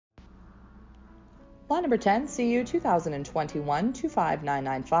Lot number 10, CU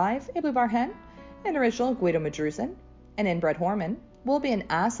 2021-25995, a blue bar hen, an original Guido Madrusin, an inbred Horman, will be an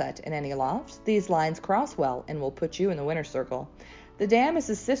asset in any loft. These lines cross well and will put you in the winner's circle. The dam is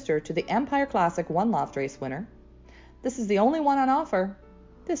his sister to the Empire Classic one loft race winner. This is the only one on offer.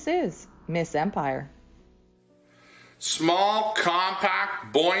 This is Miss Empire. Small,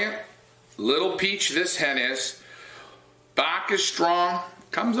 compact, buoyant, little peach this hen is. Back is strong,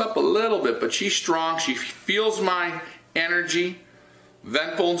 comes up a little bit, but she's strong. She feels my energy.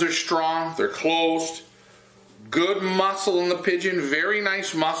 Vent bones are strong, they're closed. Good muscle in the pigeon, very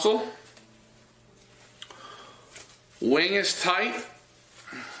nice muscle. Wing is tight.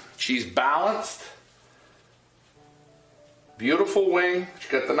 She's balanced. Beautiful wing.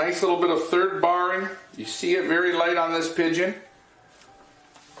 She's got the nice little bit of third barring. You see it very light on this pigeon.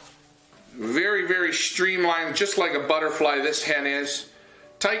 Very, very streamlined, just like a butterfly this hen is.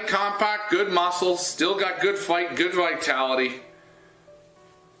 Tight, compact, good muscles, still got good fight, good vitality.